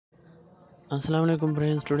Assalamu alaikum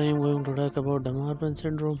friends. Today I'm going to talk about the marfan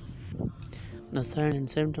syndrome, the sign and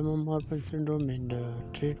symptom of marfan syndrome, and the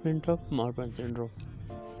treatment of marfan syndrome.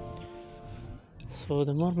 So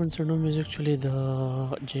the marfan syndrome is actually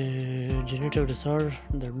the genetic disorder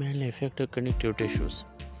that mainly affects connective tissues.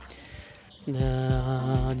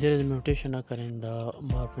 There is a mutation occurring in the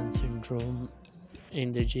marfan syndrome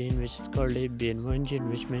in the gene which is called ABN1 gene,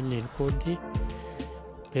 which mainly encodes the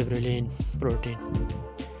fibrillin protein.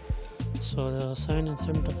 So the sign and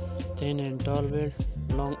symptom: thin and tall build,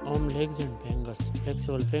 long arm, legs and fingers,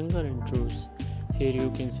 flexible finger and toes. Here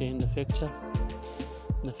you can see in the picture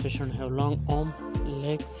the patient have long arm,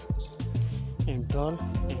 legs and tall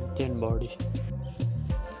and thin body.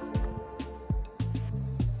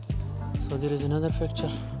 So there is another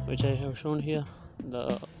picture which I have shown here.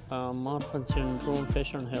 The marfan syndrome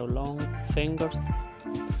patient have long fingers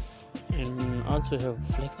and also have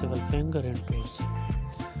flexible finger and toes.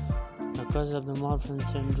 The cause of the marfan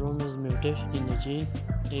syndrome is mutation in the gene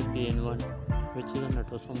ABN1, which is an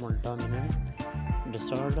autosomal dominant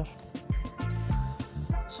disorder.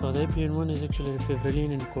 So the ABN1 is actually a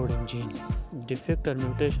fibrillin encoding gene. Defect or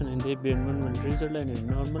mutation in the ABN1 will result in a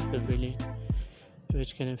normal fibrillin,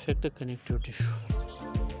 which can affect the connective tissue.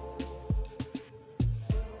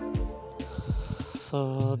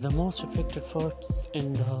 So the most affected parts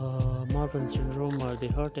in the marfan syndrome are the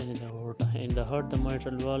heart and the aorta. In the heart, the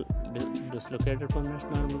mitral valve dislocated from its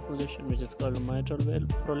normal position, which is called mitral valve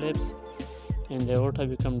prolapse, and the aorta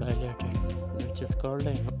become dilated, which is called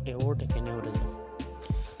an aortic aneurysm.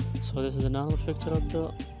 So this is the normal picture of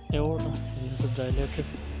the aorta, and this is dilated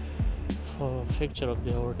picture of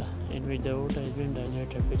the aorta, in which the aorta has been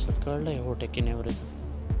dilated, which is called aortic aneurysm.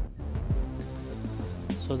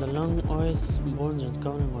 So the lung, eyes, bones and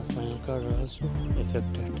covering of spinal cord are also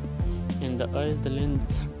affected. In the eyes, the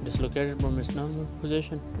lens dislocated from its normal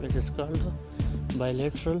position, which is called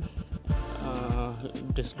bilateral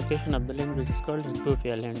dislocation of the limb, which is called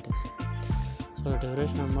ectopia lentis. So the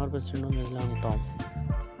duration of marfan syndrome is long term.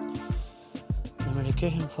 The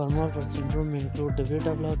medication for marfan syndrome include the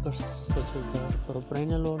beta blockers such as the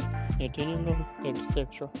propranolol, atenolol,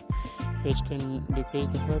 etc., which can decrease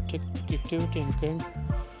the heart activity and can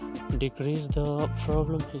decrease the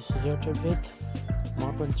problem associated with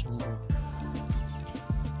marfan syndrome.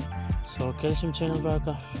 So calcium channel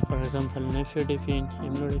blocker, for example nifedipine,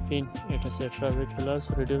 imlodipine, etc., which will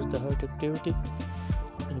also reduce the heart activity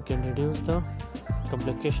and can reduce the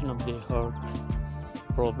complication of the heart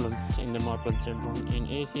problems in the marfan syndrome. In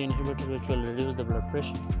AC inhibitor, which will reduce the blood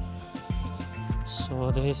pressure.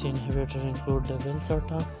 So the AC inhibitor include the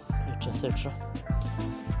valsartan, etc.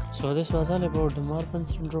 So this was all about the marfan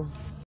syndrome.